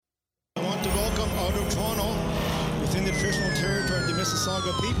in the traditional territory of the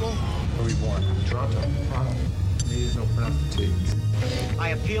Mississauga people. Where were you born? Toronto. Toronto. Canadians don't pronounce the T. I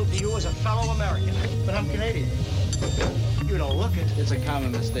appeal to you as a fellow American. But I'm Canadian. You don't look it. It's a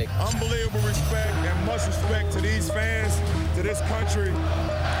common mistake. Unbelievable respect and much respect to these fans, to this country.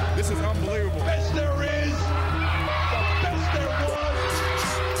 This is unbelievable. Best there is, the best there was,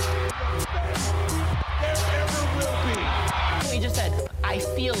 the best there ever will be. We just said, I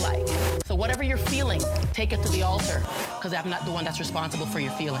feel like. So whatever you're feeling, take it to the altar, because I'm not the one that's responsible for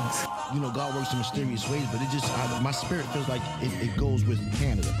your feelings. You know, God works in mysterious ways, but it just, my spirit feels like it goes with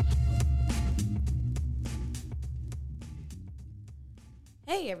Canada.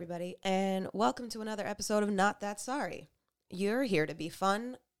 Hey everybody, and welcome to another episode of Not That Sorry. You're here to be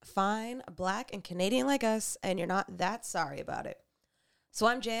fun, fine, black, and Canadian like us, and you're not that sorry about it. So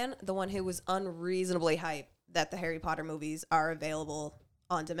I'm Jan, the one who was unreasonably hyped that the Harry Potter movies are available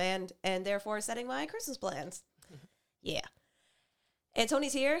on demand, and therefore setting my Christmas plans. Yeah. And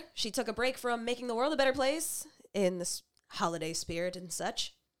Tony's here. She took a break from making the world a better place in this holiday spirit and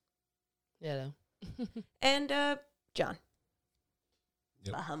such. Yeah. And, John.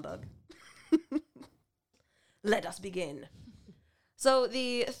 Yep. A humbug. Let us begin. So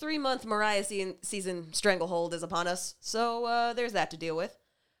the 3-month Mariah season stranglehold is upon us. So there's that to deal with.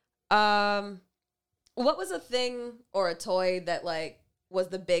 What was a thing or a toy that was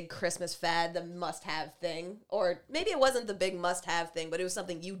the big Christmas fad, the must-have thing? Or maybe it wasn't the big must-have thing, but it was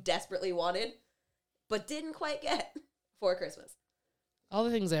something you desperately wanted, but didn't quite get for Christmas. All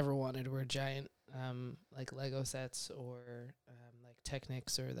the things I ever wanted were giant, Lego sets or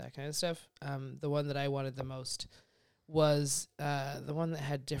Technics or that kind of stuff. The one that I wanted the most was the one that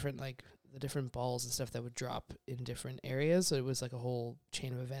had different the different balls and stuff that would drop in different areas. So it was like a whole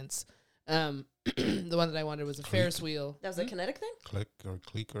chain of events. The one that I wanted was a Ferris wheel. That was a kinetic thing? Click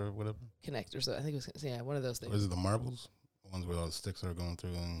or whatever. Connect or so. I think it was one of those things. Or is it the marbles? The ones where all the sticks are going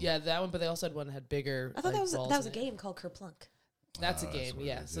through. And Yeah, that one. But they also had one that had bigger. I thought that was balls a in game called Kerplunk. That's a game,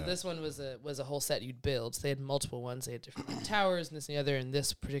 yeah. So this one was a whole set you'd build. So they had multiple ones. They had different towers and this and the other. And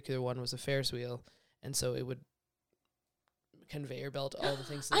this particular one was a Ferris wheel, and so it would conveyor belt all the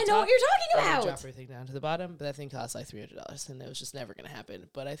things. To the I know top, what you're talking about. Drop everything down to the bottom, but that thing cost like $300, and it was just never going to happen.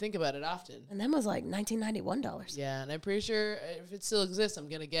 But I think about it often. And that was like $1991. Yeah, and I'm pretty sure if it still exists, I'm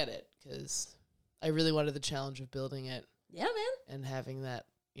going to get it because I really wanted the challenge of building it. Yeah, man. And having that,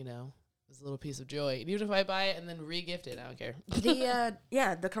 as a little piece of joy. And even if I buy it and then re-gift it, I don't care.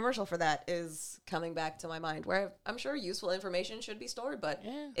 The commercial for that is coming back to my mind, where I'm sure useful information should be stored, but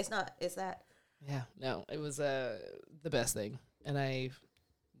it's not. It's that. Yeah, no, it was the best thing. And I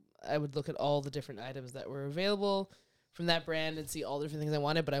would look at all the different items that were available from that brand and see all the different things I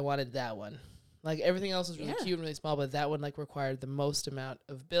wanted, but I wanted that one. Everything else was really cute and really small, but that one required the most amount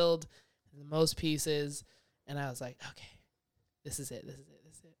of build, the most pieces, and I was like, okay, this is it.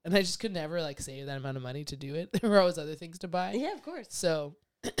 And I just could never save that amount of money to do it. There were always other things to buy. Yeah, of course. So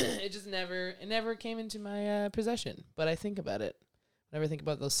it just never came into my possession. But I think about it. Whenever I think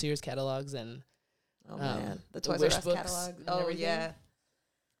about those Sears catalogs and the Toys R Wish Us books catalog. and Oh everything.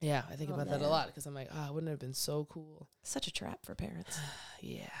 yeah, I think about that a lot because I'm like, wouldn't it have been so cool? Such a trap for parents.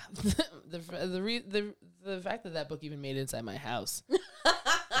 Yeah, the fact that book even made it inside my house.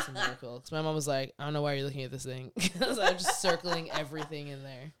 It's a miracle. Because my mom was like, I don't know why you're looking at this thing. So I'm just circling everything in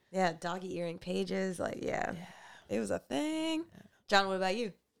there. Yeah, doggy earring pages. It was a thing. Yeah. John, what about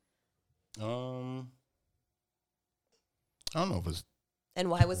you? I don't know if it's. And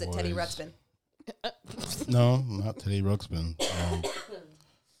why was it Teddy Ruxpin? No, not Teddy Ruxpin.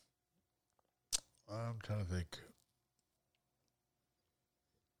 I'm trying to think.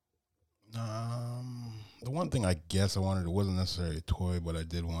 The one thing I guess I wanted, it wasn't necessarily a toy, but I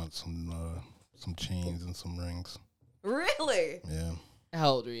did want some chains and some rings. Really? Yeah. How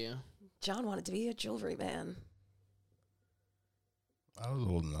old were you? John wanted to be a jewelry man. I was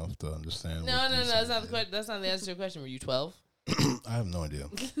old enough to understand. No. That's not the question. That's not the answer to your question. Were you 12? I have no idea.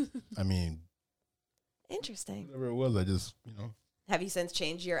 I mean, interesting. Whatever it was, I just Have you since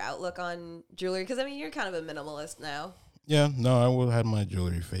changed your outlook on jewelry? Because you're kind of a minimalist now. Yeah, no, I had my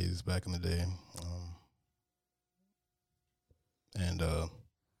jewelry phase back in the day.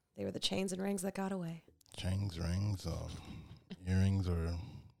 They were the chains and rings that got away. Chains, rings, earrings, or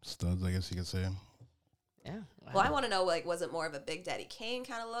studs, I guess you could say. Yeah. Wow. Well, I want to know, was it more of a Big Daddy Kane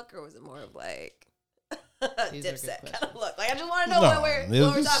kind of look, or was it more of Dipset kind of look? I just want to know what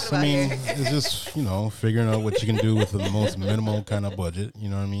we're talking about here. It's just, figuring out what you can do with the most minimal kind of budget. You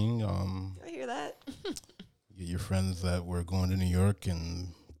know what I mean? I hear that. Get your friends that were going to New York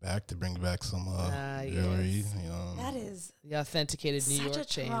and back to bring back some jewelry. That is the authenticated New York chains.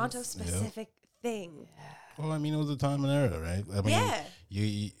 Such a Toronto specific thing. Well, I mean, it was a time and era, right? I mean,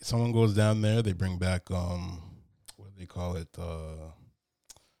 Yeah. Someone goes down there, they bring back what do they call it?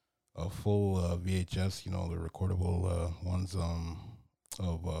 A full VHS, the recordable ones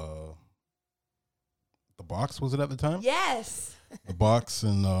of the box. Was it at the time? Yes. The box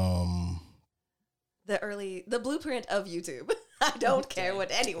and The blueprint of YouTube. I don't care what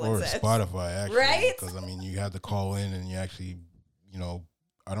anyone or says. Spotify, actually, Right? Because I mean, you had to call in and you actually,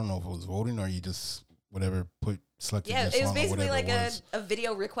 I don't know if it was voting or you just selected. Yeah, your it was song or basically whatever like it was. a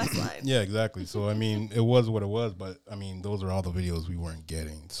video request line. Yeah, exactly. So I mean, it was what it was, but I mean, those are all the videos we weren't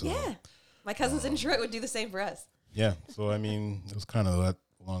getting. So Yeah. My cousins in Detroit would do the same for us. yeah. So I mean, it was kind of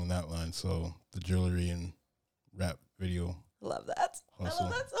along that line. So the jewelry and rap video Love that. Hustle. I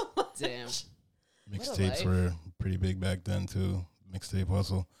love that so much. Damn. mixtapes life. were pretty big back then too. Mixtape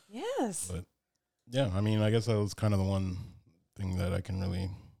hustle. Yes. But yeah, I mean, I guess that was kind of the one thing that I can really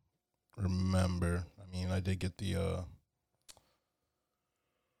remember. I mean, I did get the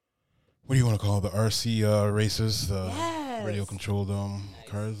what do you want to call it? The RC races, the Yes. radio controlled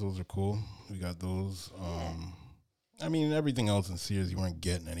cars. Those are cool. We got those. I mean, everything else in Sears you weren't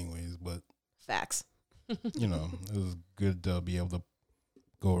getting anyways, but Facts. it was good to be able to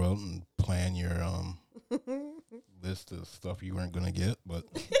go out and plan your list of stuff you weren't gonna get. But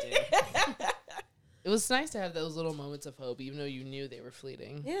It was nice to have those little moments of hope, even though you knew they were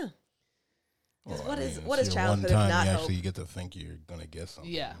fleeting. Yeah. well, what I is- mean, what it's is your childhood one if time not you hope? actually get to think you're gonna get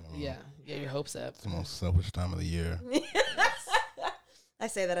something. Yeah, you know? yeah. Get your hopes up. It's the most selfish time of the year. I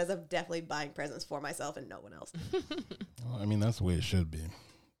say that as I'm definitely buying presents for myself and no one else. Well, I mean, that's the way it should be.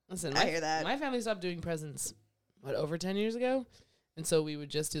 Listen, I hear that. My family stopped doing presents, over 10 years ago? And so we would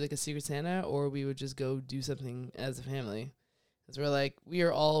just do like a Secret Santa, or we would just go do something as a family. Because we're like, we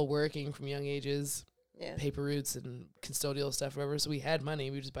are all working from young ages, Yeah. paper routes and custodial stuff, whatever. So we had money.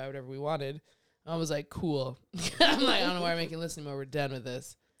 We would just buy whatever we wanted. I was like, cool. I'm like, I don't know why I'm making a list anymore. We're done with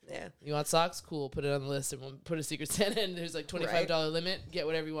this. Yeah. You want socks? Cool. Put it on the list and we'll put a Secret Santa in. There's like $25 limit. Get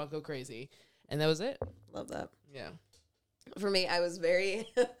whatever you want. Go crazy. And that was it. Love that. Yeah. For me, I was very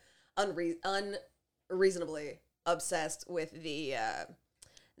unreasonably obsessed with the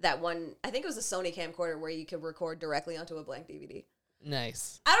that one. I think it was a Sony camcorder where you could record directly onto a blank DVD.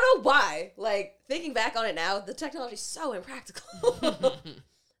 Nice. I don't know why. Like, thinking back on it now, the technology is so impractical.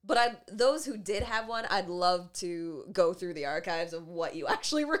 But those who did have one, I'd love to go through the archives of what you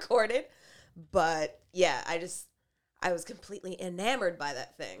actually recorded. But yeah, I was completely enamored by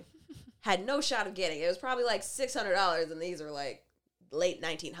that thing. Had no shot of getting it. It was probably like $600, and these are like late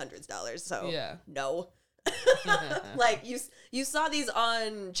 1900s dollars. So Yeah. no. Like you saw these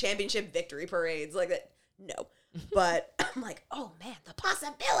on championship victory parades like that. No. But I'm like, oh man, the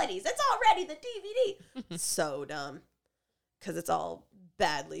possibilities. It's already the DVD. So dumb. Because it's all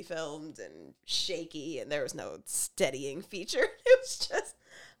badly filmed and shaky, and there was no steadying feature. It was just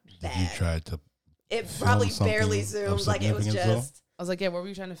bad. Did you try to? It film probably something barely of zoomed. Like, it was significance, though? just... I was like, yeah, what were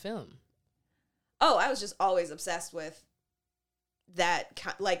you trying to film? Oh, I was just always obsessed with that,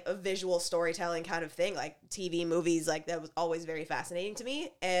 like, a visual storytelling kind of thing. Like, TV, movies, like, that was always very fascinating to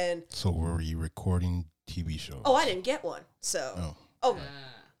me. And, So were you recording TV shows? oh, I didn't get one. So, Oh. oh,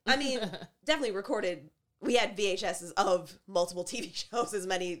 I mean, definitely recorded. We had VHSs of multiple TV shows, as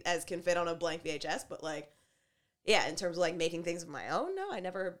many as can fit on a blank VHS. But, like, yeah, in terms of, like, making things of my own, no, I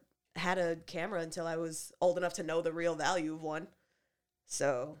never had a camera until I was old enough to know the real value of one.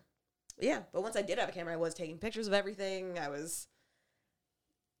 So, yeah. But once I did have a camera, I was taking pictures of everything. I was,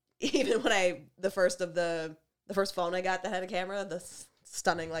 even when the first phone I got that had a camera, the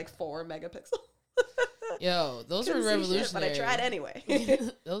stunning, like, 4 megapixel. Yo, those were Couldn't see shit, revolutionary. but I tried anyway.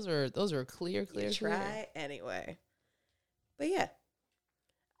 those were clear. Try anyway. But yeah,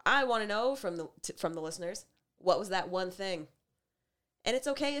 I want to know from the listeners, what was that one thing? And it's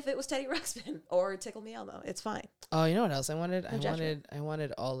okay if it was Teddy Ruxpin or Tickle Me Elmo. It's fine. Oh, you know what else I wanted? No judgment. I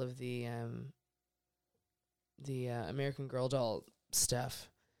wanted all of the American Girl doll stuff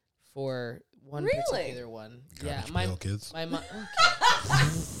for one Really? particular one. Garbage my Pail Kids. my mom.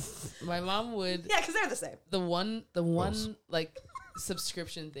 My mom would. Yeah, because they're the same. The one like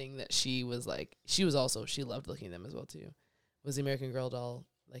subscription thing that she was like, she loved looking at them as well too, was the American Girl doll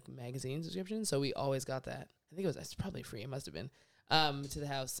like magazine subscription. So we always got that. I think it's probably free. It must have been to the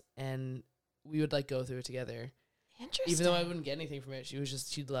house, and we would like go through it together. Interesting. Even though I wouldn't get anything from it, she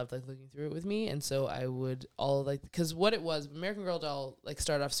loved like looking through it with me, and so I would all like, because what it was, American Girl doll like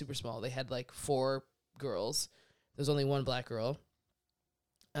started off super small. They had like 4 girls. There was only one black girl.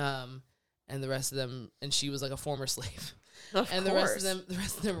 And the rest of them, and she was like a former slave. Of the course.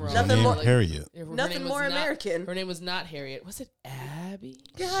 rest of them were all Nothing Her more- name like, Harriet. her Nothing name was more not- American. Her name was not Harriet. Was it Abby?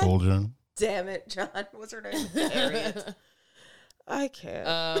 God. Soldier. Damn it, John. What's her name? Harriet. I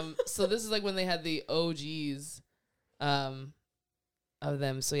can't. So this is like when they had the OGs of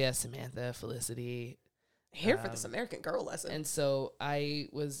them. So yeah, Samantha, Felicity. Here for this American Girl lesson. And so I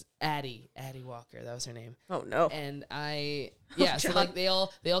was Addie Walker. That was her name. Oh no. And so like they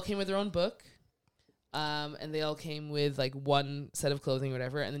all came with their own book. And they all came with like one set of clothing or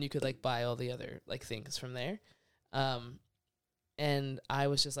whatever, and then you could like buy all the other like things from there. And I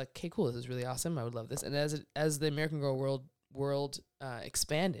was just like, okay, cool, this is really awesome. I would love this. And as the American Girl world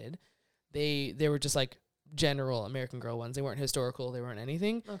expanded, they were just like general American Girl ones. They weren't historical. They weren't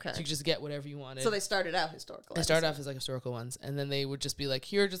anything. Okay. So you could just get whatever you wanted. So they started out historical. They started off as like historical ones, and then they would just be like,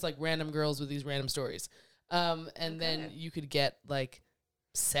 here are just like random girls with these random stories. And then you could get like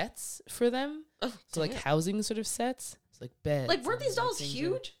sets for them. Oh, so like housing sort of sets. It's like beds. Like, weren't these and, dolls things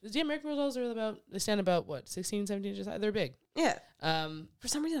huge? The American Girl dolls are they stand about what, 16, 17 inches high? They're big. Yeah. Um, For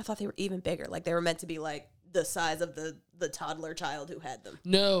some reason, I thought they were even bigger. Like they were meant to be like the size of the toddler child who had them.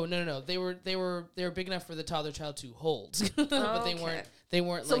 No. They were big enough for the toddler child to hold, but they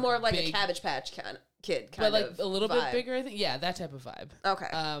weren't. So like more like big, a Cabbage Patch kid kind but of. like a little bit vibe. bigger. I think. Yeah, that type of vibe. Okay.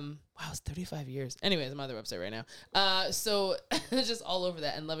 Wow, it's 35 years. Anyways, I'm on their website right now. So just all over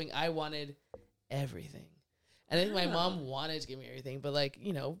that and loving. I wanted everything, and I think my mom wanted to give me everything, but like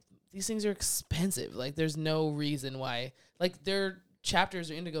these things are expensive. Like there's no reason why. Like they're chapters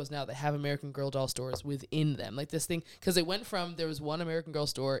or Indigos now that have American Girl doll stores within them. Like this thing, because it went from there was one American Girl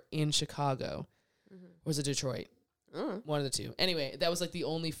store in Chicago, or was it Detroit? One of the two. Anyway, that was like the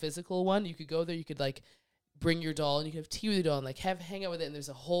only physical one. You could go there. You could like bring your doll and you could have tea with your doll and like hang out with it. And there's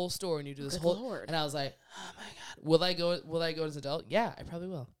a whole store and you do this Good whole. Lord. And I was like, oh my god, will I go as an adult? Yeah, I probably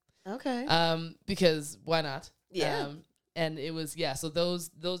will. Okay. Because why not? Yeah. And it was so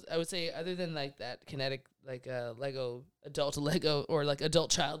those I would say other than like that kinetic like Lego adult Lego or like adult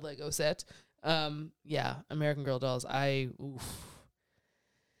child Lego set, American Girl dolls.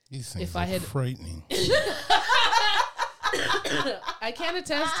 These things If are I had frightening. I can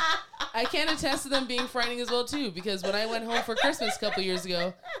attest to them being frightening as well too, because when I went home for Christmas a couple years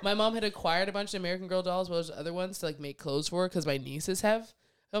ago, my mom had acquired a bunch of American Girl dolls, as well as other ones to like make clothes for, because my nieces have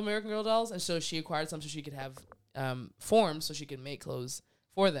American Girl dolls, and so she acquired some so she could have forms so she could make clothes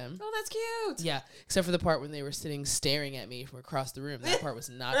for them. Oh, that's cute. Yeah, except for the part when they were sitting staring at me from across the room. That part was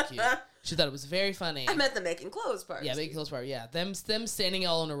not cute. She thought it was very funny. I meant the making clothes part. Yeah, making clothes part. Yeah, them standing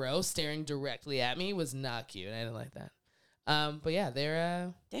all in a row, staring directly at me was not cute. I didn't like that. But yeah,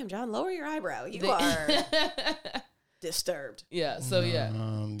 they're Damn, John, lower your eyebrow. You are disturbed. Yeah. So yeah,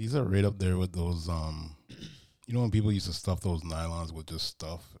 these are right up there with those. When people used to stuff those nylons with just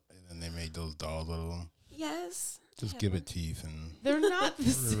stuff, and then they made those dolls out of them. Yes. Just give it teeth, and they're not the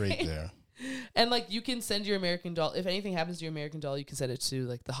they're same. right there. And like you can send your American doll. If anything happens to your American doll, you can send it to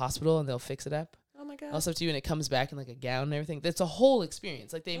like the hospital and they'll fix it up. Oh my god. Also to you, and it comes back in like a gown and everything. That's a whole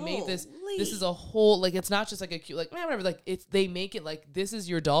experience. Like they made this. Holy. This is a whole like it's not just like a cute like whatever. Like they make it like this is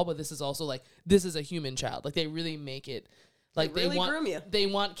your doll, but this is also like this is a human child. Like they really make it. Like they really groom you. They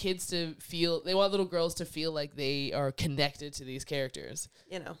want kids to feel. They want little girls to feel like they are connected to these characters.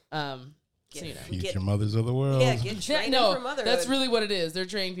 Future mothers of the world. Yeah, get trained for motherhood. That's really what it is. They're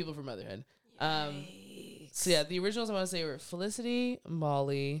training people for motherhood. So yeah, the originals I want to say were Felicity,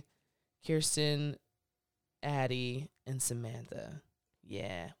 Molly, Kirsten, Addie, and Samantha.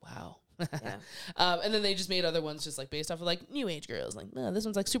 Yeah, wow. Yeah. And then they just made other ones just like based off of like new age girls. Like, no, this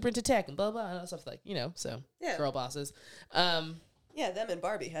one's like super into tech and blah blah and stuff like so Yeah. girl bosses. Yeah, them and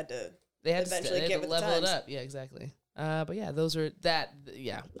Barbie had to They had eventually to, get with the level it times. up. Yeah, exactly. But yeah, those were that.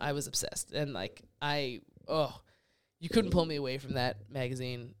 Yeah, I was obsessed, and like you couldn't pull me away from that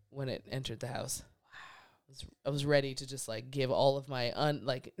magazine when it entered the house. Wow, I was ready to just like give all of my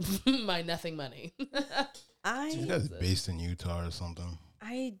my nothing money. You guys based in Utah or something?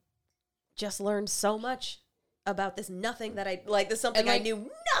 I just learned so much about this nothing that I like. This is something I knew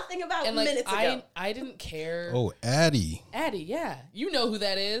nothing about and like minutes ago. I didn't care. Oh, Addie. Addie, yeah, you know who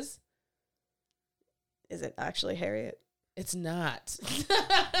that is. Is it actually Harriet? It's not. She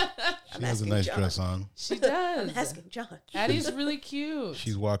has a nice dress on. She does. I'm asking John. Addie's really cute.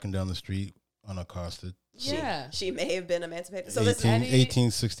 She's walking down the street unaccosted. Yeah. She may have been emancipated. So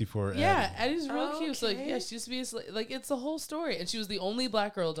 1864 Yeah, Addie. Addie's real cute. So like, yeah, she used to be like it's the whole story, and she was the only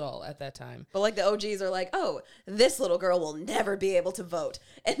black girl doll at that time. But like the OGs are like, oh, this little girl will never be able to vote,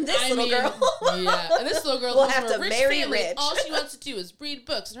 and this little girl, and this little girl will comes have from to a rich marry family. rich. All she wants to do is read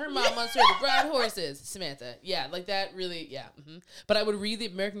books, and her mom wants her to ride horses. Samantha, yeah, like that really, yeah. But I would read the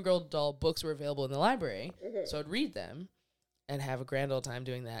American Girl doll books were available in the library, so I'd read them and have a grand old time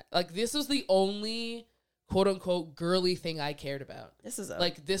doing that. Like this was the only quote unquote girly thing I cared about. This is a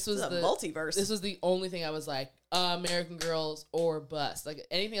multiverse. This was the only thing I was like, American Girls or bust. Like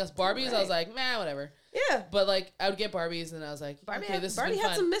anything else, Barbies, I was like, man, whatever. Yeah. But like I would get Barbies and I was like, okay, this Barbie has been had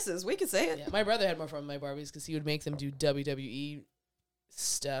fun. some misses. We could say it. Yeah, my brother had more fun with my Barbies because he would make them do WWE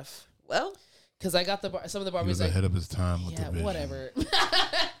stuff. Well, because I got some of the Barbies. He was ahead of his time with the vision. Whatever.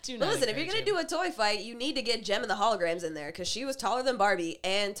 Listen, if you're gonna do a toy fight, you need to get Gem and the holograms in there because she was taller than Barbie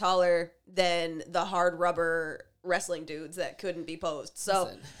and taller than the hard rubber wrestling dudes that couldn't be posed. So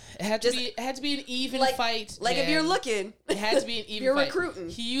listen, it had to be an even fight. Like Jen. if you're looking, it had to be an even you're fight. recruiting.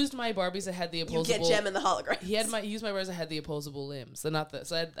 He used my Barbies that had the opposable. You get Gem and the holograms. He used my Barbies that had the opposable limbs. So not the.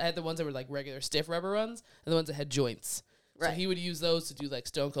 So I had the ones that were like regular stiff rubber ones, and the ones that had joints. Right. So he would use those to do like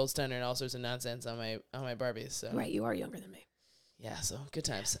Stone Cold Stunner and all sorts of nonsense on my Barbies. So. Right, you are younger than me. Yeah, so good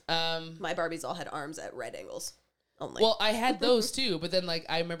times. My Barbies all had arms at right angles. Only. Well, I had those too, but then like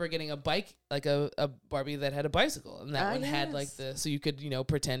I remember getting a bike, like a Barbie that had a bicycle, and that one had like so you could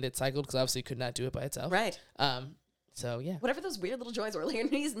pretend it cycled because obviously it could not do it by itself. Right. So yeah. Whatever those weird little joints were, your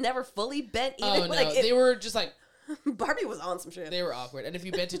knees never fully bent. Even no, they were just like. Barbie was on some shit. They were awkward, and if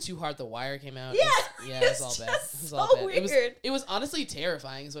you bent it too hard, the wire came out. Yeah, it was all bad. It was all bad. Weird. It was honestly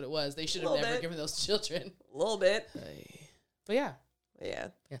terrifying, is what it was. They should have never given those children. A little bit. But yeah. Yeah.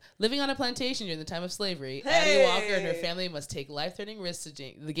 Living on a plantation during the time of slavery, Addie Walker and her family must take life-threatening risks to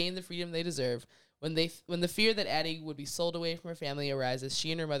gain the freedom they deserve. When the fear that Addie would be sold away from her family arises,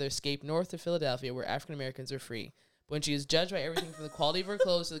 she and her mother escape north to Philadelphia, where African Americans are free. When she is judged by everything from the quality of her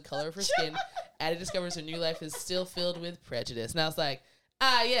clothes to the color of her skin, Addie discovers her new life is still filled with prejudice. Now it's like,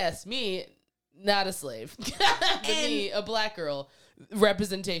 yes, me, not a slave. But me, a black girl.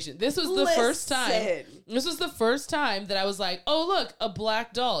 Representation. This was the first time. This was the first time that I was like, oh, look, a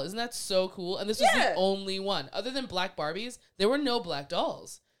black doll. Isn't that so cool? And this was the only one. Other than black Barbies, there were no black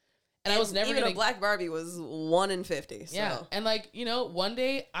dolls. And I was never even a black Barbie was 1 in 50. So. Yeah. And like, one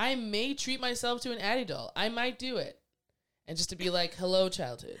day I may treat myself to an Addie doll. I might do it. And just to be like, hello,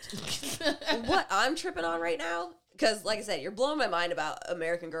 childhood. What I'm tripping on right now, because like I said, you're blowing my mind about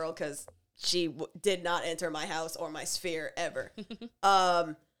American Girl because she did not enter my house or my sphere ever.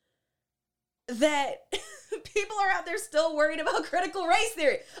 That people are out there still worried about critical race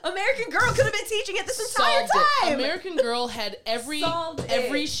theory. American Girl could have been teaching it this entire time. American Girl had every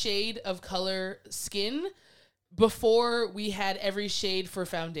shade of color skin before we had every shade for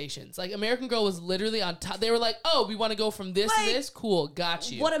foundations. Like American Girl was literally on top. They were like, "Oh, we want to go from this to this. Cool,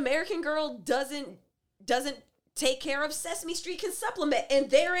 got you." What American Girl doesn't take care of, Sesame Street can supplement, and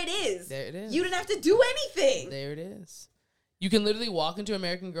there it is. There it is. You didn't have to do anything. There it is. You can literally walk into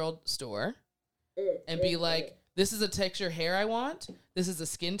American Girl store and be like, "This is a texture hair I want. This is a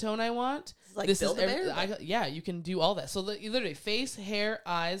skin tone I want. Like this is Build-A-Bear? yeah." You can do all that. So literally, face, hair,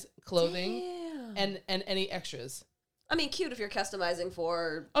 eyes, clothing. Damn. And any extras. I mean, cute if you're customizing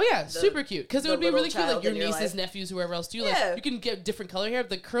for. Oh yeah, super cute. Because it would be really cute, like your nieces, life. nephews, whoever else do. Like you can get different color hair.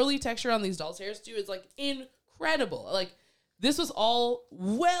 The curly texture on these dolls' hairs too is like incredible. Like this was all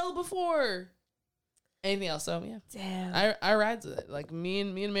well before anything else. So yeah, damn, I rides with it. Like me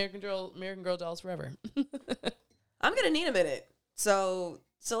and American Girl dolls forever. I'm gonna need a minute. So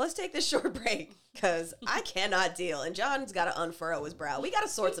let's take this short break because I cannot deal. And John's got to unfurrow his brow. We got to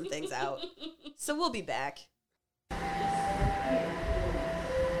sort some things out. So we'll be back.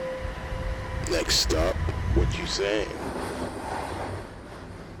 Next up, what you saying?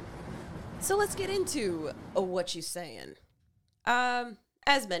 So let's get into what you saying.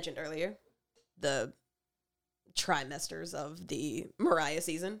 As mentioned earlier, the trimesters of the Mariah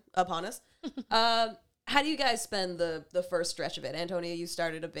season upon us. How do you guys spend the first stretch of it? Antonia, you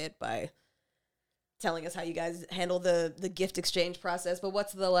started a bit by telling us how you guys handle the gift exchange process, but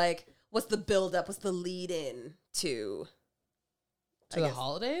what's the build up? What's the lead in to the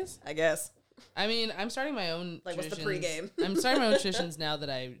holidays? I guess. I mean, I'm starting my own what's the pregame? I'm starting my own traditions now that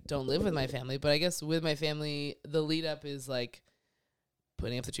I don't live with my family, but I guess with my family, the lead up is like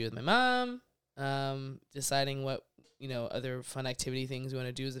putting up the tree with my mom, deciding what other fun activity things we want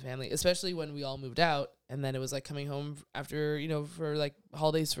to do as a family, especially when we all moved out. And then it was like coming home after, for like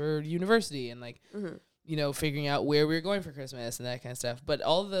holidays for university and like, figuring out where we were going for Christmas and that kind of stuff. But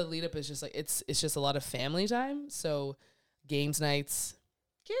all the lead up is just like, it's just a lot of family time. So games nights.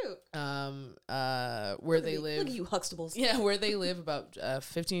 Cute. Where they live. Look at you Huxtables. Yeah, where they live, about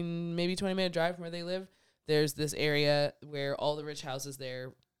 15, maybe 20-minute drive from where they live. There's this area where all the rich houses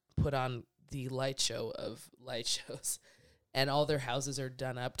there put on the light show of light shows, and all their houses are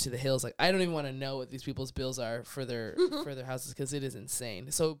done up to the hills. Like, I don't even want to know what these people's bills are for their houses because it is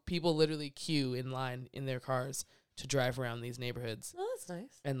insane. So people literally queue in line in their cars to drive around these neighborhoods. Oh, that's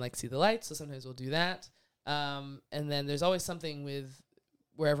nice. And like see the lights. So sometimes we'll do that. And then there's always something with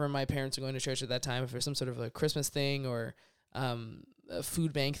wherever my parents are going to church at that time, if there's some sort of a Christmas thing or a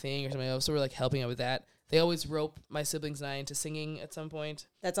food bank thing or something else. So we're like helping out with that. They always rope my siblings and I into singing at some point.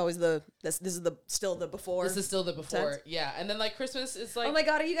 That's always this is still the before. This is still the before. Sense. Yeah. And then like Christmas is like, oh my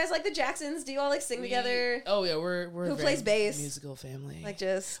God, are you guys like the Jacksons? Do you all like sing together? Oh yeah, we're Who a very plays bass? musical family. Like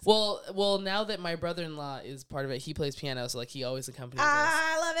just well, now that my brother-in-law is part of it, he plays piano, so like he always accompanies us.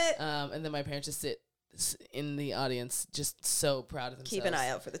 I love it. And then my parents just sit in the audience, just so proud of themselves. Keep an eye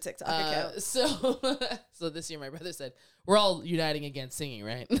out for the TikTok account. So this year my brother said, we're all uniting against singing,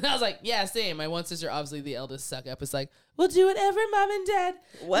 right? And I was like, yeah, same. My one sister, obviously the eldest suck up, is like, we'll do whatever, Mom and Dad.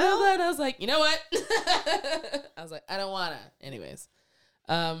 Well, and I was like, you know what? I was like, I don't wanna. Anyways.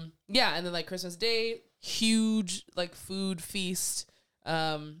 Yeah, and then like Christmas Day, huge like food feast.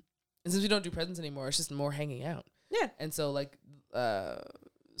 And since we don't do presents anymore, it's just more hanging out. Yeah. And so like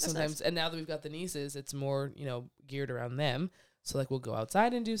sometimes nice. And now that we've got the nieces, it's more, geared around them. So like we'll go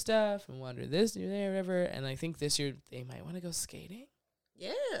outside and do stuff and wander this, do there, whatever. And I think this year they might want to go skating.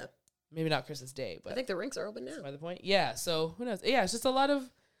 Yeah. Maybe not Christmas Day, but I think the rinks are open now. By the point. Yeah. So who knows? Yeah, it's just a lot of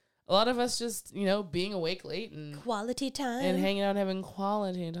us just, being awake late and quality time and hanging out, having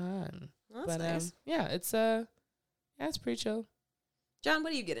quality time. Well, that's nice. Yeah, it's pretty chill. John,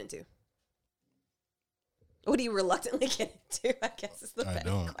 what do you get into? What do you reluctantly get into? I guess is the better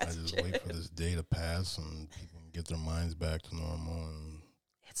question. I just wait for this day to pass and people can get their minds back to normal. And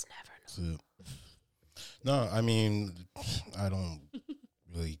it's never normal. No, I mean, I don't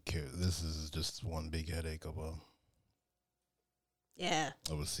really care. This is just one big headache of a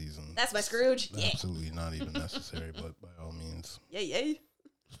season. That's my Scrooge. Absolutely not even necessary, but by all means. Yay.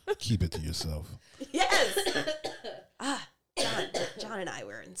 Keep it to yourself. Yes. John and I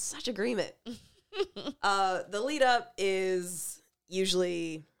were in such agreement. The lead up is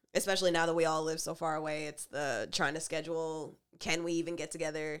usually, especially now that we all live so far away, it's the trying to schedule, can we even get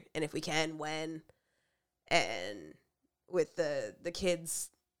together? And if we can, when? And with the kids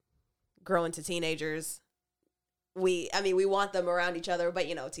growing to teenagers, we want them around each other, but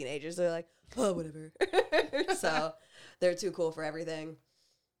teenagers, they're like, oh, whatever. So they're too cool for everything.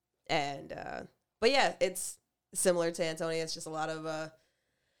 And, but yeah, it's similar to Antonia. It's just a lot of,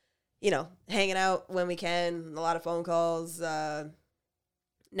 hanging out when we can, a lot of phone calls, now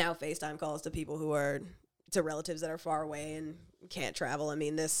FaceTime calls to people to relatives that are far away and can't travel. I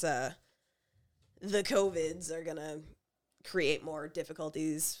mean, the COVIDs are going to create more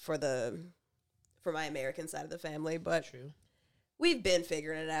difficulties for my American side of the family, but true. We've been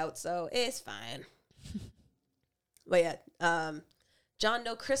figuring it out, so it's fine. But yeah, John,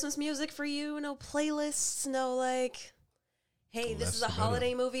 no Christmas music for you, no playlists, no like, hey, this is a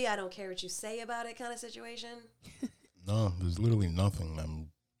holiday movie, I don't care what you say about it kind of situation? No, there's literally nothing. I'm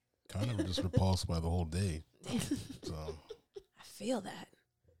kind of just repulsed by the whole day. So I feel that.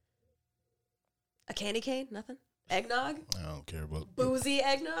 A candy cane? Nothing? Eggnog? I don't care about boozy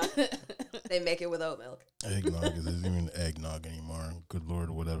eggnog. They make it with oat milk. Eggnog isn't even eggnog anymore. Good Lord,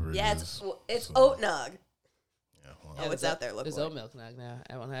 whatever it is. It's oat nog. Yeah, it's out there. Look, there's oat milk nog now.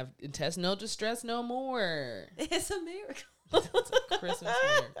 I won't have intestinal distress no more. It's a miracle. It's a Christmas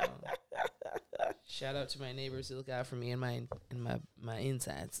miracle. Shout out to my neighbors who look out for me and my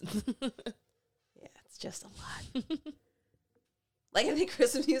insides. Yeah, it's just a lot. Like, I think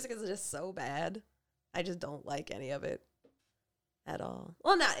Christmas music is just so bad. I just don't like any of it at all.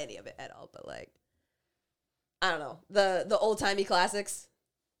 Well, not any of it at all, but like, I don't know. The old timey classics,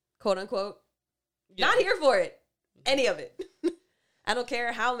 quote unquote. Yeah. Not here for it. Any of it. I don't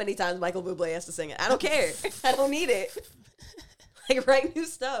care how many times Michael Bublé has to sing it. I don't care. I don't need it. Like, write new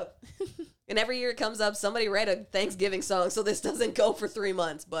stuff. And every year it comes up, somebody write a Thanksgiving song so this doesn't go for 3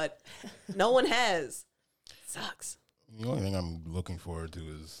 months, but no one has. Sucks. The only thing I'm looking forward to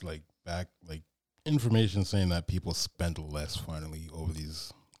is information saying that people spent less finally over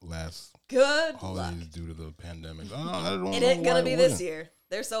these last holidays due to the pandemic. It ain't gonna be this year.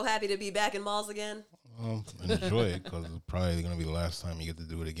 They're so happy to be back in malls again. Well, enjoy it because it's probably gonna be the last time you get to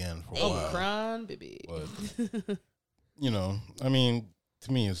do it again for a while. Omicron, baby. But I mean,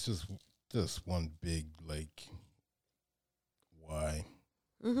 to me, it's just one big like, why?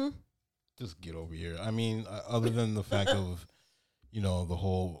 Mm-hmm. Just get over here. I mean, other than the fact of, the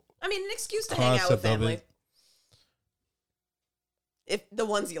whole. I mean, an excuse to hang out with family. If the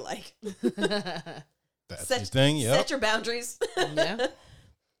ones you like. That's the thing, yeah. Set your boundaries. Yeah.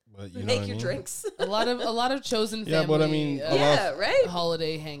 But make your drinks. A lot of chosen family. Yeah, but I mean, right?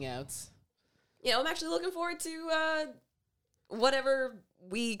 Holiday hangouts. I'm actually looking forward to whatever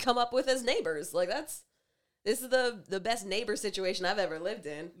we come up with as neighbors. Like, this is the best neighbor situation I've ever lived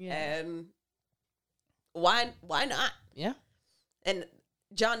in. Yeah. And why not? Yeah. And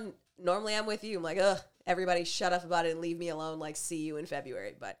John, normally I'm with you. I'm like, ugh, everybody shut up about it and leave me alone. Like, see you in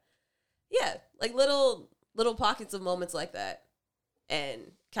February. But yeah, like little pockets of moments like that, and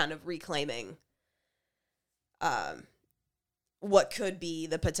kind of reclaiming what could be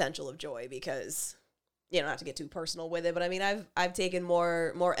the potential of joy, because, you know, not to get too personal with it, but I mean, I've taken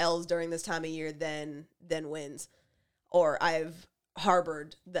more L's during this time of year than wins, or I've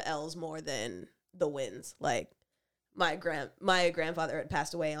harbored the L's more than the wins. Like my grandfather had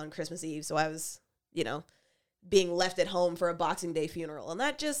passed away on Christmas Eve, so I was, you know, being left at home for a Boxing Day funeral, and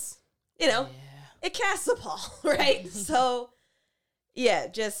that just, you know, it casts a pall, right? So yeah,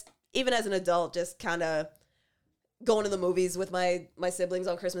 just even as an adult, just kind of going to the movies with my siblings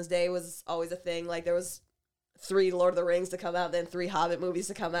on Christmas Day was always a thing. Like, there was 3 Lord of the Rings to come out, then 3 Hobbit movies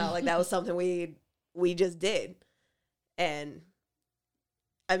to come out. Like, that was something we just did. And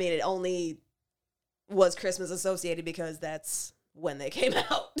I mean, it only was Christmas associated because that's when they came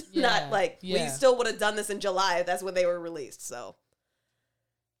out. Not like we still would have done this in July if that's when they were released. So,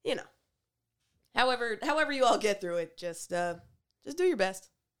 you know, however you all get through it, just do your best.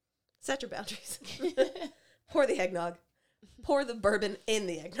 Set your boundaries. Pour the eggnog. Pour the bourbon in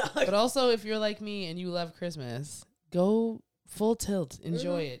the eggnog. But also, if you're like me and you love Christmas, go full tilt.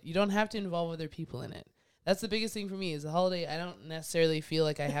 Enjoy it. You don't have to involve other people in it. That's the biggest thing for me is the holiday. I don't necessarily feel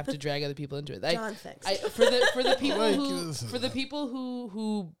like I have to drag other people into it. John, thanks. For the people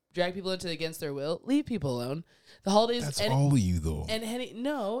who drag people into it against their will, leave people alone. The holidays. That's all of you, though. And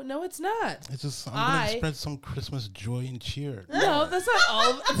no, it's not. It's just I'm gonna spread some Christmas joy and cheer. No, that's not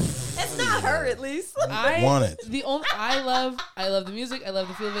all. It's not her, at least. I want it. I love the music. I love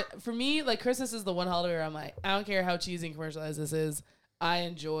the feel of it. For me, like, Christmas is the one holiday where I'm like, I don't care how cheesy and commercialized this is. I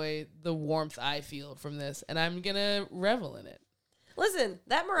enjoy the warmth I feel from this, and I'm gonna revel in it. Listen,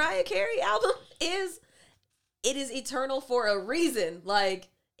 that Mariah Carey album is eternal for a reason. Like,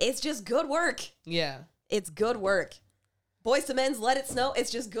 it's just good work. Yeah. It's good work. Boyz II Men's Let It Snow, it's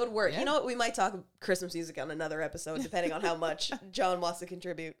just good work. Yeah. You know what? We might talk Christmas music on another episode, depending on how much John wants to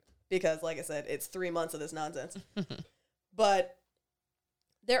contribute. Because, like I said, it's 3 months of this nonsense. But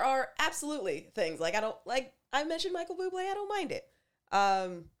there are absolutely things. Like, I mentioned Michael Bublé, I don't mind it.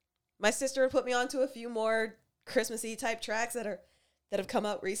 My sister put me onto a few more Christmassy type tracks that have come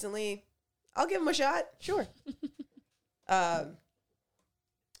out recently. I'll give them a shot. Sure. Run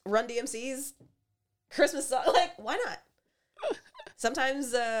DMC's Christmas song. Like, why not?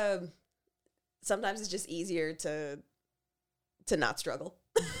 Sometimes it's just easier to not struggle.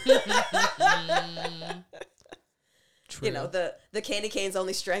 True. You know, the candy canes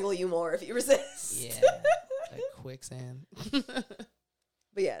only strangle you more if you resist. Yeah. Like quicksand.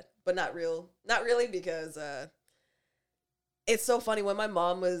 But yeah, but not really, because it's so funny. When my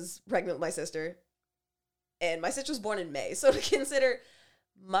mom was pregnant with my sister, and my sister was born in May, so to consider,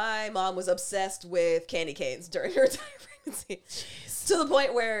 my mom was obsessed with candy canes during her entire pregnancy. Jeez. To the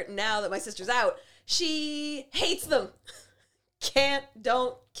point where now that my sister's out, she hates them.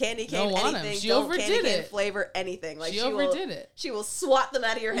 Don't candy cane anything. She don't overdid candy cane it. Flavor anything. Like, she overdid it. She will swat them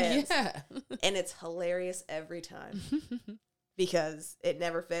out of your hands. Yeah. And it's hilarious every time. Because it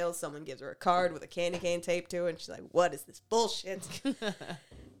never fails. Someone gives her a card with a candy cane taped to it, and she's like, what is this bullshit?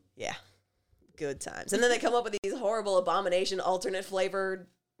 Yeah. Good times. And then they come up with these horrible abomination alternate flavored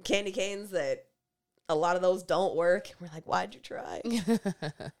candy canes that a lot of those don't work. We're like, why'd you try?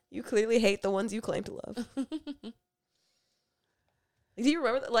 You clearly hate the ones you claim to love. Do you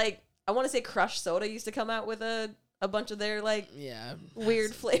remember that? Like, I want to say Crush Soda used to come out with a bunch of their, like,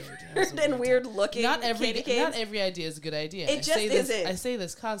 weird flavored and weird looking candy canes. Not every idea is a good idea. It just isn't. I say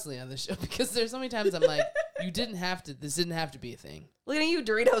this constantly on the show because there's so many times I'm like, this didn't have to be a thing. Look at you,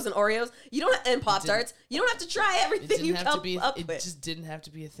 Doritos and Oreos. And Pop-Tarts. You don't have to try everything you come up with. It just didn't have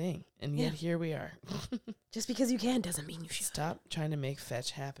to be a thing. And yet here we are. Just because you can doesn't mean you should. Stop trying to make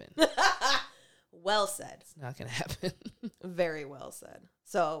fetch happen. Well said. It's not going to happen. Very well said.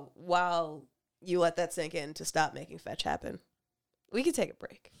 So while you let that sink in to stop making fetch happen, we could take a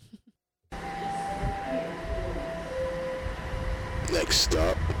break. Next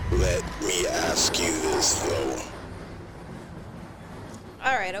up, let me ask you this, though.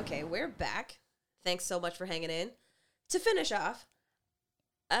 All right, okay, we're back. Thanks so much for hanging in. To finish off,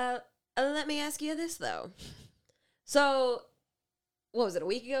 let me ask you this, though. So, what was it, a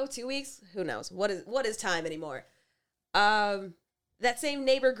week ago, 2 weeks? Who knows? What is time anymore? That same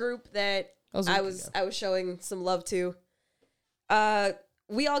neighbor group that I was showing some love to,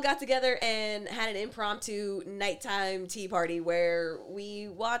 we all got together and had an impromptu nighttime tea party where we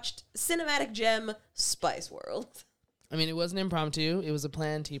watched cinematic gem Spice World. I mean, it wasn't impromptu. It was a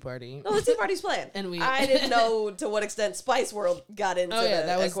planned tea party. No, the tea party's planned. And I didn't know to what extent Spice World got into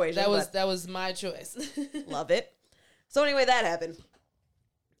the equation. That was my choice. Love it. So anyway, that happened.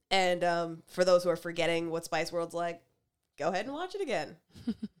 And for those who are forgetting what Spice World's like, go ahead and watch it again.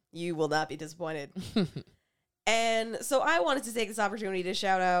 You will not be disappointed. And so I wanted to take this opportunity to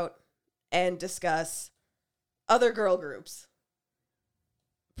shout out and discuss other girl groups.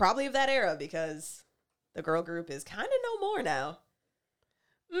 Probably of that era, because the girl group is kind of no more now.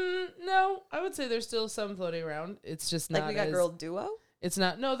 No, I would say there's still some floating around. It's just not like we got girl duo. It's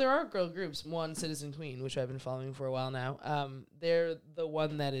not. No, there are girl groups. One, Citizen Queen, which I've been following for a while now. They're the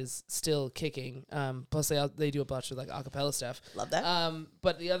one that is still kicking. Plus they do a bunch of like acapella stuff. Love that.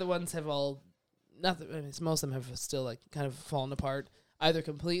 But the other ones have all nothing. I mean, most of them have still like kind of fallen apart, either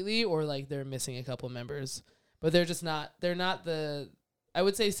completely or like they're missing a couple members. But they're just not. They're not the. I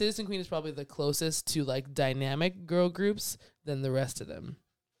would say Citizen Queen is probably the closest to like dynamic girl groups than the rest of them.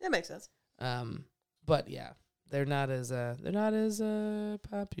 That makes sense. But yeah, they're not as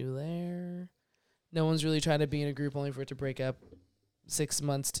popular. No one's really trying to be in a group only for it to break up 6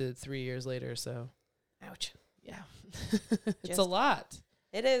 months to 3 years later. So, ouch. Yeah, it's a lot.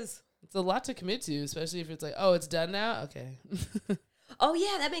 It is. It's a lot to commit to, especially if it's like, oh, it's done now. Okay. Oh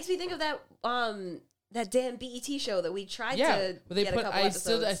yeah, that makes me think of that damn BET show that we tried to but they get put. a couple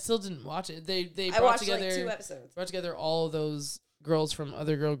episodes. I still didn't watch it. They I brought watched together like 2 episodes. Brought together all of those girls from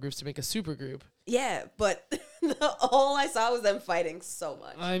other girl groups to make a super group. Yeah, but all I saw was them fighting so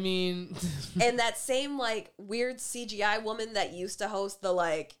much. I mean, and that same like weird CGI woman that used to host the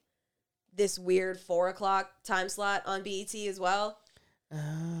like this weird 4:00 time slot on BET as well.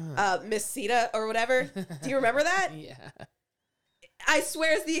 Miss Sita or whatever. Do you remember that? Yeah. I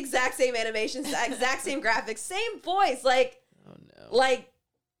swear it's the exact same animations, exact same graphics, same voice. Like, oh no. Like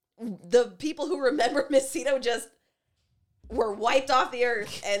the people who remember Miss Sita just were wiped off the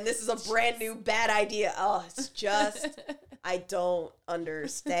earth, and this is a brand new bad idea. Oh, it's just I don't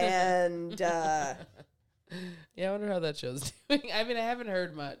understand. Yeah, I wonder how that show's doing. I mean, I haven't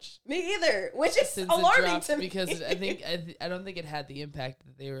heard much. Me either, which is since alarming it to me. Because I don't think it had the impact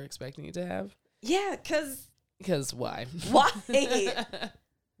that they were expecting it to have. Yeah, because why? Why?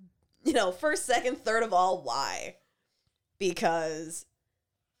 You know, first, second, third of all, why? Because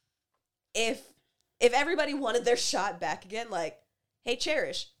if everybody wanted their shot back again, like, hey,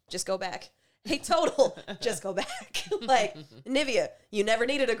 Cherish, just go back. Hey, Total, just go back. Like, Nivea, you never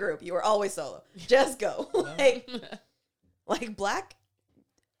needed a group. You were always solo. Just go. like Black,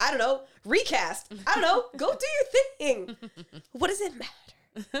 I don't know, recast. I don't know, go do your thing. What does it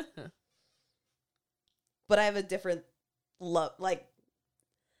matter? But I have a different love. Like,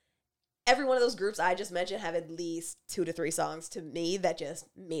 every one of those groups I just mentioned have at least 2 to 3 songs to me that just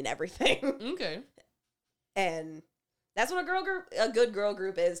mean everything. Okay. And that's what a good girl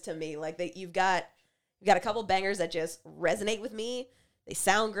group is to me. Like, you've got a couple bangers that just resonate with me. They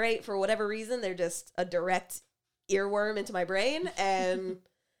sound great for whatever reason. They're just a direct earworm into my brain, and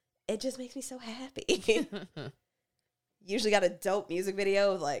it just makes me so happy. Usually got a dope music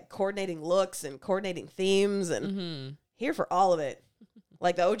video with like coordinating looks and coordinating themes, and here for all of it.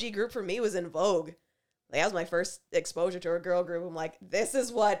 Like, the OG group for me was In Vogue. Like, that was my first exposure to a girl group. I'm like, this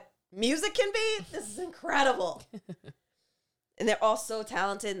is what music can be? This is incredible. And they're all so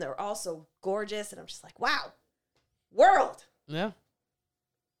talented, and they're all so gorgeous, and I'm just like, wow, world. Yeah.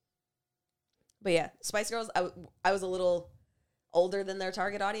 But yeah, Spice Girls, I was a little older than their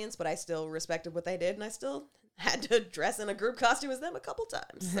target audience, but I still respected what they did, and I still had to dress in a group costume as them a couple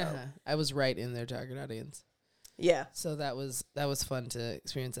times. So. I was right in their target audience. Yeah. So that was fun to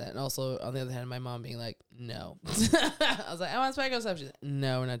experience that. And also, on the other hand, my mom being like, no. I was like, I want Spice Girls stuff. She's like,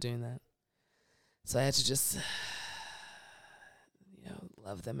 no, we're not doing that. So I had to just,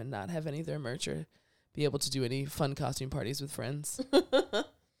 love them and not have any of their merch or be able to do any fun costume parties with friends.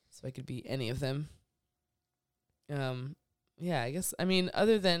 So I could be any of them. Yeah, I guess, I mean,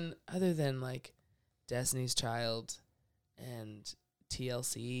 other than like Destiny's Child and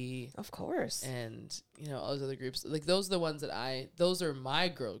TLC, of course, and all those other groups, like those are the ones those are my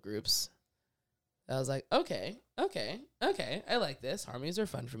girl groups. I was like, okay, I like this. Harmonies are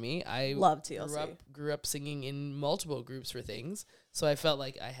fun for me. I love TLC. Grew up singing in multiple groups for things, so I felt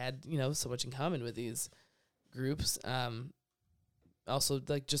like I had so much in common with these groups. Also,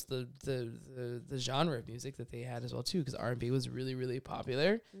 like just the genre of music that they had as well too, because R&B was really, really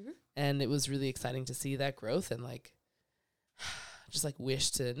popular, and it was really exciting to see that growth and like. Just like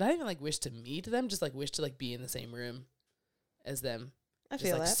not even wish to meet them, just like wish to like be in the same room as them. I just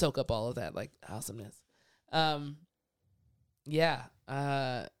feel like that. Soak up all of that like awesomeness. Yeah.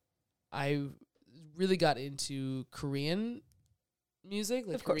 I really got into Korean music,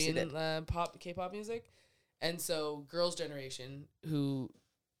 like Of course he Korean K-pop music. And so Girls' Generation, who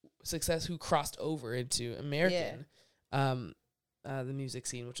crossed over into American, the music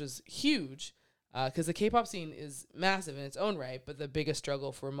scene, which was huge, because the K-pop scene is massive in its own right, but the biggest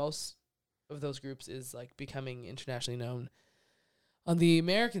struggle for most of those groups is like becoming internationally known on the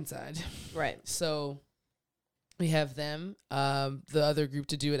American side. Right. So we have them. The other group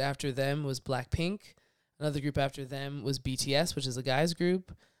to do it after them was Blackpink. Another group after them was BTS, which is a guys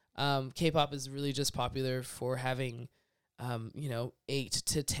group. K-pop is really just popular for having, 8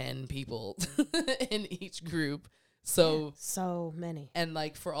 to 10 people in each group. So so many. And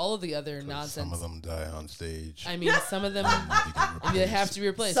like for all of the other nonsense, some of them die on stage. I mean, some of them they have to be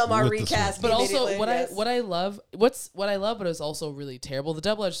replaced. Some are recast. But also what I love, but it's also really terrible. The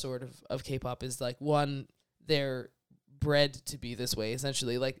double-edged sword of K-pop is like, one, they're bred to be this way,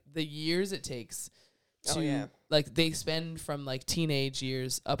 essentially. Like the years it takes to like they spend from like teenage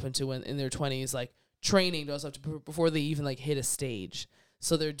years up until when in their 20s, like training to also before they even like hit a stage.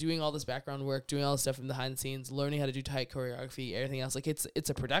 So they're doing all this background work, doing all this stuff from behind the scenes, learning how to do tight choreography, everything else. Like it's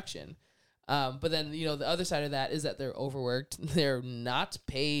a production. But then, the other side of that is that they're overworked. They're not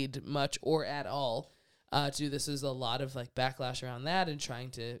paid much or at all to do this. There's a lot of like backlash around that and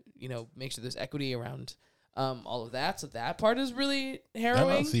trying to, make sure there's equity around all of that. So that part is really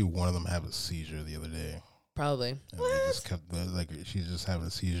harrowing. I see one of them have a seizure the other day. Probably. And they just kept, she's just having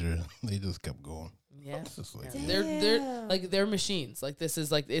a seizure. They just kept going. Yeah, like, they're machines. Like this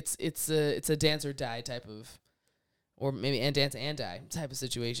is like it's a dance or die type of, or maybe and dance and die type of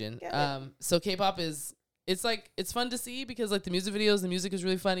situation. So K-pop it's fun to see because like the music videos, the music is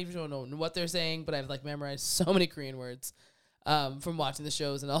really fun. Even if you don't know what they're saying, but I've like memorized so many Korean words from watching the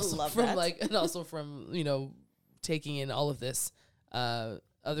shows and also from taking in all of this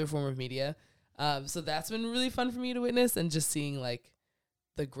other form of media. So that's been really fun for me to witness and just seeing like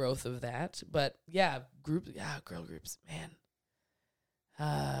the growth of that. But girl groups, man.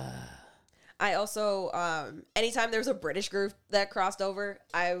 I also anytime there was a British group that crossed over,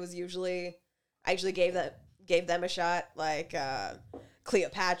 I usually gave them a shot, like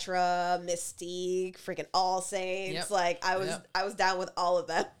Cleopatra, Mystique, freaking All Saints. Yep. Like I was down with all of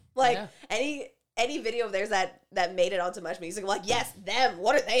them. Like any video of theirs that made it onto Much Music, I'm like, yes, them.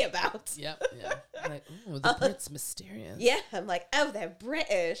 What are they about? Yep. Yeah. I'm like, ooh, the Brits mysterious. Yeah. I'm like, oh, they're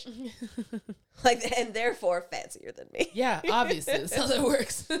British. Like, and therefore fancier than me. Yeah, obviously. That's how that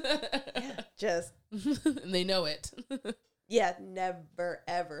works. Yeah, just. And they know it. Yeah, never,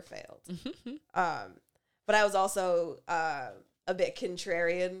 ever failed. But I was also a bit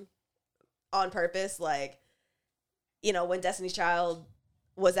contrarian on purpose. Like, when Destiny's Child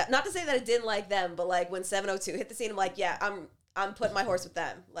was that, not to say that I didn't like them, but like when 702 hit the scene, I'm like, yeah, I'm putting my horse with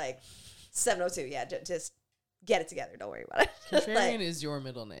them. Like 702, yeah, just get it together. Don't worry about it. Contrarian like, is your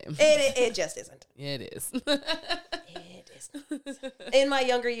middle name. It just isn't. It is. It is. In my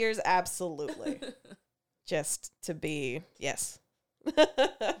younger years, absolutely. Just to be, yes.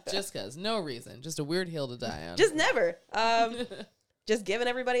 Just because, no reason, just a weird hill to die on. Just never. Just giving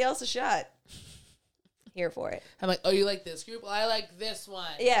everybody else a shot. Here for it. I'm like, oh, you like this group? Well, I like this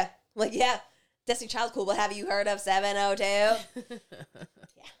one. Yeah. Like, yeah. Destiny Child's cool, but have you heard of 702?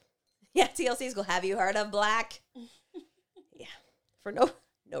 Yeah. Yeah, TLC's cool. Have you heard of Black? Yeah. For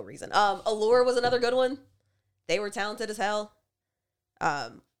no reason. Allure was another good one. They were talented as hell.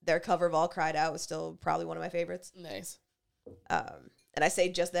 Their cover of All Cried Out was still probably one of my favorites. Nice. And I say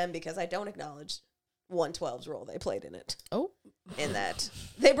just them because I don't acknowledge 112's role they played in it. Oh. In that.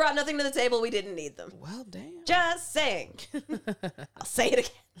 They brought nothing to the table. We didn't need them. Well, damn. Just saying. I'll say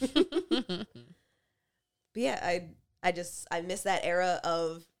it again. But yeah, I miss that era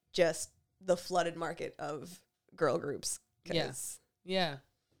of just the flooded market of girl groups. Yeah.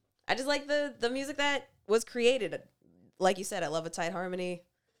 I just like the music that was created. Like you said, I love a tight harmony.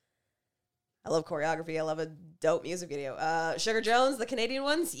 I love choreography. I love a dope music video. Sugar Jones, the Canadian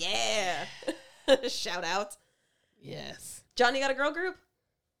ones. Yeah. Shout out. Yes. John, you got a girl group?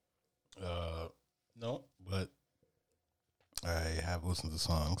 No, but I have listened to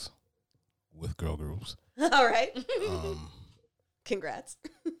songs with girl groups. All right. Congrats.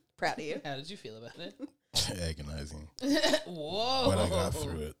 Proud of you. How did you feel about it? Agonizing. Whoa. But I got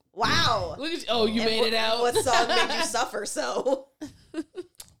through it. Wow. Look at you. You made it out. What song made you suffer so?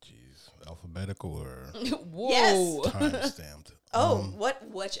 Jeez. Alphabetical or Whoa. Yes. time stamped?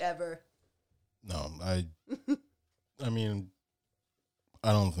 Whichever. No, I mean,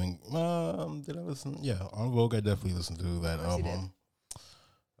 I don't think. Did I listen? Yeah, on Vogue, I definitely listened to that album.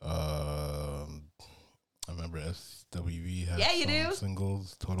 I remember SWV had Yeah, you some do.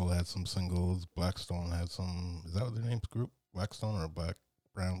 singles. Total had some singles. Blackstone had some. Is that what their name's group? Blackstone or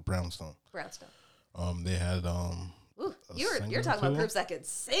Brownstone? Brownstone. They had Ooh, a you're single talking about too? groups that could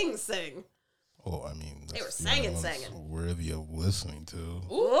sing. Oh, I mean, They were that's the only singing. ones worthy of listening to.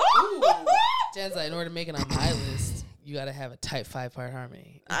 Ooh. Jan's in order to make it on my list, you got to have a tight 5-part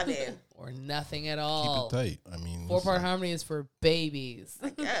harmony. I mean, or nothing at all. Keep it tight. I mean, 4-part harmony is for babies. I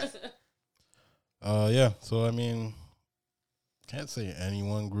guess. Yeah. So I mean, can't say any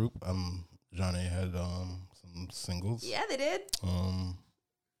one group. Johnny had some singles. Yeah, they did.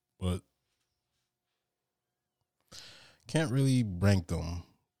 But can't really rank them.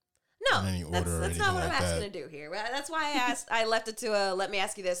 No, in any order or that's anything not what I'm like asking that. to do here. That's why I left it to a let me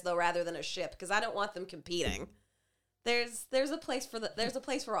ask you this though rather than a ship because I don't want them competing. There's a place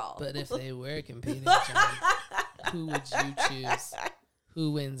for all. But if they were competing, John, who would you choose?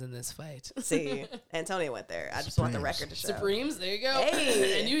 Who wins in this fight? See, Antonio went there. I just want the record to show. Supremes, there you go.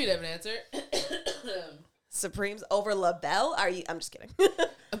 Hey. I knew you'd have an answer. Supremes over LaBelle? I'm just kidding.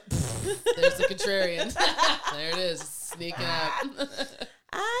 There's the contrarian. There it is, sneaking up.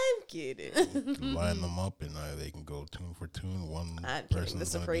 I'm kidding. Line them up and they can go tune for tune. I'm kidding. The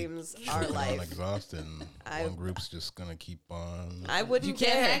Supremes are life. Exhausted, and one group's just gonna keep on. I wouldn't You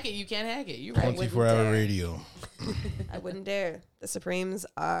can't dare. hack it. You can't hack it. You're right. 24-hour radio. I wouldn't dare. The Supremes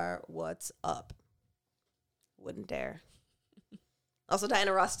are what's up. Wouldn't dare. Also,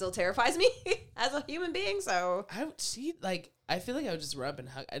 Diana Ross still terrifies me as a human being, so. I feel like I would just rub and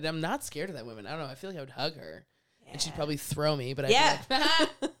hug. And I'm not scared of that woman. I don't know. I feel like I would hug her. Yeah. And she'd probably throw me, but I'd be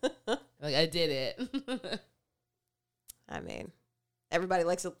like, I did it. I mean, everybody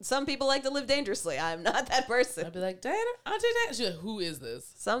some people like to live dangerously. I'm not that person. I'd be like, Diana, I'll take that. She's like, who is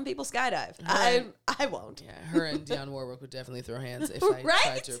this? Some people skydive. I won't. Yeah, her and Dionne Warwick would definitely throw hands if I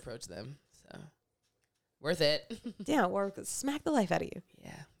tried to approach them. So, worth it. Dionne Warwick would smack the life out of you.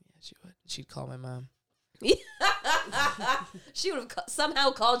 Yeah, she would. She'd call my mom. She would have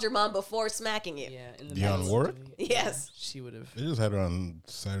somehow called your mom before smacking you. Yeah, in the Dionne Warwick? Yes. She would have. They just had her on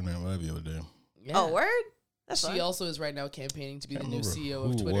Saturday Night Live the other day. Yeah. Oh, word? That's fun. Also is right now campaigning to be the new CEO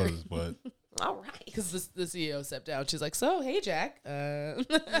of Twitter. Who was, but all right. Because the CEO stepped down. She's like, so, hey, Jack.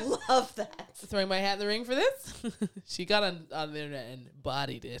 Love that. Throwing my hat in the ring for this? She got on the internet and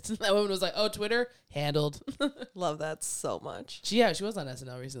bodied it. That woman was like, oh, Twitter, handled. Love that so much. She was on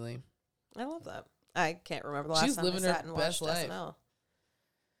SNL recently. I love that. I can't remember the last She's time living I her sat and best watched life. SNL.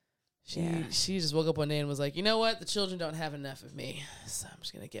 She just woke up one day and was like, you know what? The children don't have enough of me. So I'm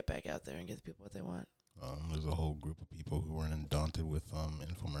just going to get back out there and get the people what they want. there's a whole group of people who were undaunted with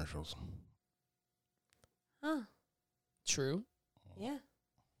infomercials. Huh. True. Yeah.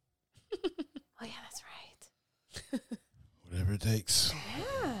 Oh, yeah, that's right. Whatever it takes.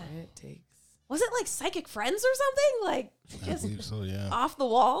 Yeah. It takes. Was it like Psychic Friends or something? Like, I believe so, yeah. off the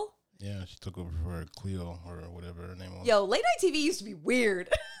wall? Yeah, she took over for Cleo or whatever her name was. Yo, late night TV used to be weird.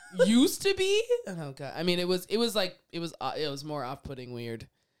 Used to be? Oh god. I mean, it was more off-putting weird.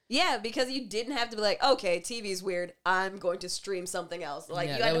 Yeah, because you didn't have to be like, okay, TV's weird. I'm going to stream something else. Like,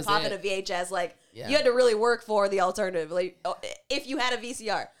 Yeah, you had that to pop was in a VHS. Like, Yeah. you had to really work for the alternative. Like, if you had a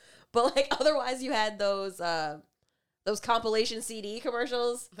VCR. But, like, otherwise you had those compilation CD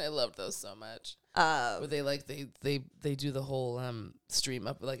commercials. I loved those so much. Where they do the whole stream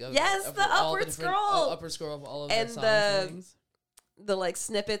up like yes, the upward scroll. Upward scroll of all of and the songs and things. The like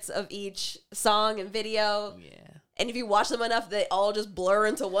snippets of each song and video. Yeah. And if you watch them enough, they all just blur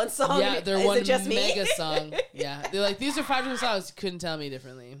into one song. Yeah, they're Is one it just mega me? song. Yeah, they're like, these are 5 different songs. You couldn't tell me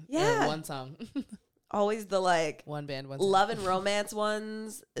differently. Yeah. One song. Always the like one band, one song. love and romance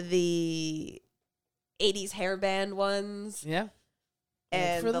ones, the 80s hair band ones. Yeah.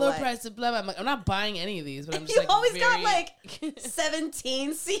 And for the, low like, price of blah, blah. I'm like, I'm not buying any of these, but I'm just you like, always got very- like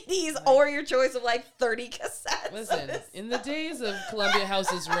 17 CDs or your choice of like 30 cassettes. Listen, in the days of Columbia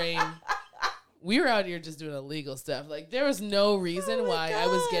House's reign, we were out here just doing illegal stuff. Like, there was no reason why I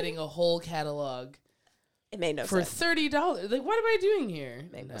was getting a whole catalog. It made no for sense. $30. Like, what am I doing here?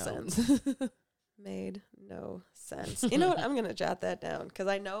 Made no sense. Made no sense. You know what? I'm going to jot that down because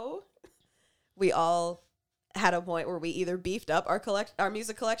I know we all had a point where we either beefed up our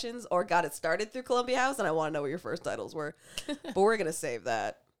music collections or got it started through Columbia House, and I want to know what your first titles were. But we're going to save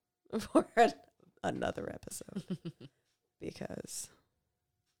that for another episode because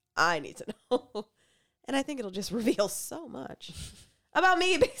I need to know. And I think it'll just reveal so much about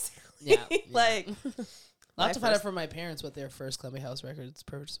me, basically. Yeah. Like, I'll have to find out from my parents what their first Columbia House Records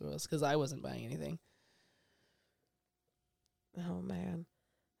purchase was because I wasn't buying anything. Oh, man.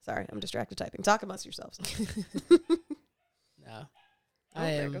 Sorry, I'm distracted typing. Talk amongst yourselves. No.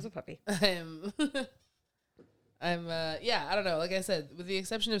 There goes a puppy. I am I'm I don't know. Like I said, with the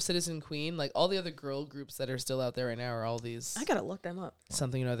exception of Citizen Queen, like all the other girl groups that are still out there right now are all these. I gotta look them up.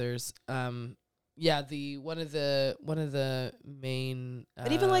 Something and others. The one of the main.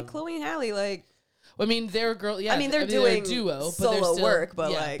 But even like Chloe and Halle, like. I mean, they're a girl. Yeah, I mean, they're doing a duo, but solo they're still, work,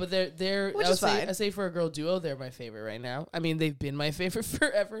 but like, but they're. Which is fine. I say for a girl duo, they're my favorite right now. I mean, they've been my favorite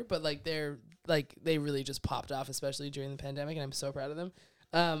forever, but like they really just popped off, especially during the pandemic, and I'm so proud of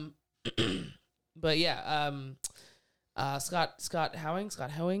them. But yeah, Scott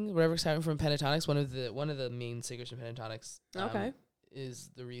Howing, whatever's happening from Pentatonics, one of the main singers from Pentatonics. Okay. Is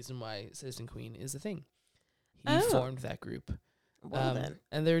the reason why Citizen Queen is a thing. He formed that group. Well then.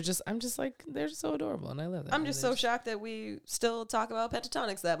 And I'm just like, they're so adorable, and I love them. I'm just so shocked that we still talk about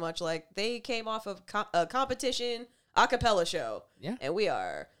Pentatonics that much. Like, they came off of a competition a cappella show. Yeah. And we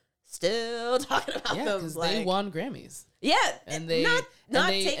are still talking about them. Because like, they won Grammys. Yeah. And they not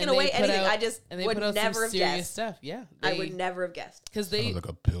taking away anything. I just and they would put out never some have serious guessed. stuff. Yeah. I would never have guessed. Because they sounds like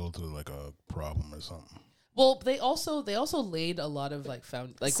a pill to like a problem or something. Well, they also laid a lot of like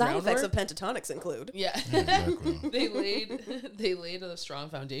side groundwork. effects of Pentatonics include. Yeah, exactly. they laid a strong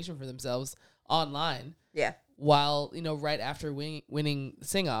foundation for themselves online. Yeah, while right after winning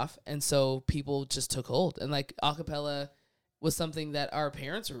Sing Off, and so people just took hold, and like acapella was something that our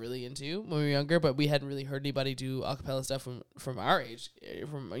parents were really into when we were younger, but we hadn't really heard anybody do acapella stuff from our age,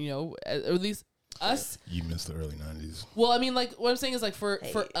 from at least. Us, you missed the early 90s. Well, I mean, like what I'm saying is like for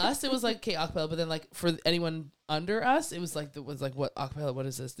us, it was like acapella, but then like for anyone under us, it was like what acapella? What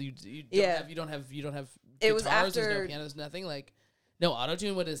is this? You don't have guitars, it was after, there's no pianos, nothing, like no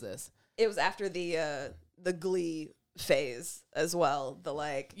auto-tune. What is this? It was after the Glee phase as well. The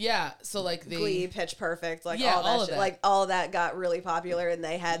like so like the Glee, Pitch Perfect, like yeah, all that all of shit, that. like all that got really popular, and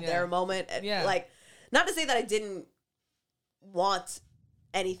they had their moment. And like, not to say that I didn't want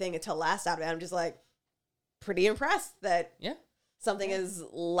anything until last out of it. I'm just like pretty impressed that something has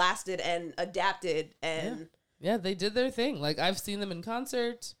lasted and adapted, and they did their thing. Like I've seen them in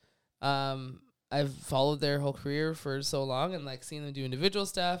concert. I've followed their whole career for so long, and like seen them do individual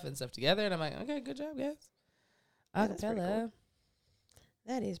stuff and stuff together, and I'm like, okay, good job, guys. Acapella.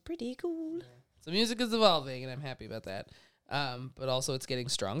 That is pretty cool. So music is evolving, and I'm happy about that. But also it's getting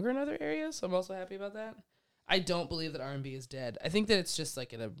stronger in other areas, so I'm also happy about that. I don't believe that R&B is dead. I think that it's just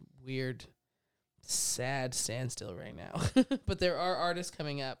like in a weird, sad standstill right now. But there are artists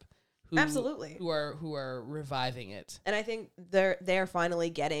coming up who absolutely who are reviving it. And I think they're finally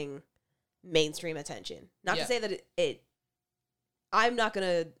getting mainstream attention. Not to say that it I'm not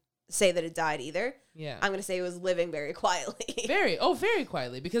gonna say that it died either. Yeah. I'm gonna say it was living very quietly. Very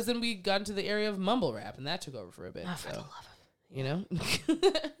quietly. Because then we got into the area of mumble rap, and that took over for a bit. Oh, for the love of you know?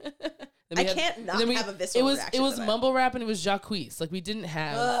 I can't not have a visceral reaction. It was to mumble rap, and it was Jacquees. Like we didn't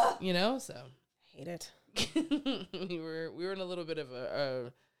have, so I hate it. we were in a little bit of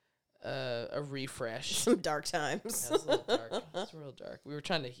a refresh. Some dark times. It's a little dark. It's real dark. We were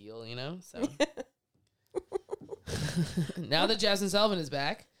trying to heal, so. Now that Jasmine Sullivan is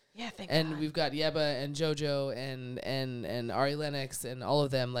back. Yeah, thank and God. We've got Yeba and JoJo and Ari Lennox and all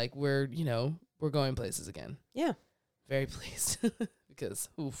of them. Like we're going places again. Yeah. Very pleased because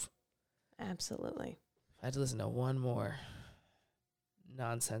oof. Absolutely. I had to listen to one more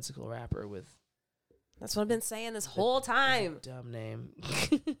nonsensical rapper with. That's what I've been saying this whole time. Dumb name.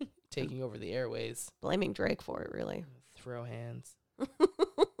 Taking over the airways. Blaming Drake for it, really. Throw hands.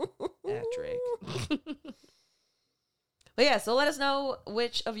 At Drake. But yeah, so let us know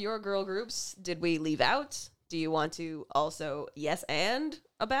which of your girl groups did we leave out? Do you want to also yes and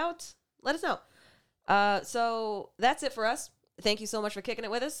about? Let us know. So that's it for us. Thank you so much for kicking it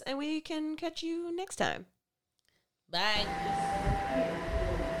with us, and we can catch you next time. Bye.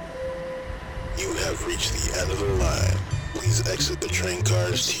 You have reached the end of the line. Please exit the train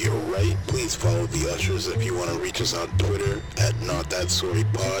cars to your right. Please follow the ushers if you want to reach us on Twitter at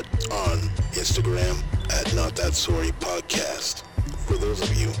NotThatSorryPod, on Instagram at NotThatSorryPodcast. For those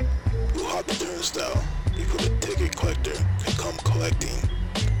of you who hop the turnstile before the ticket collector can come collecting,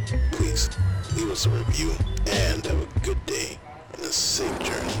 please leave us a review and have a good day and a safe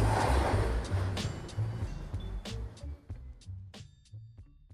journey.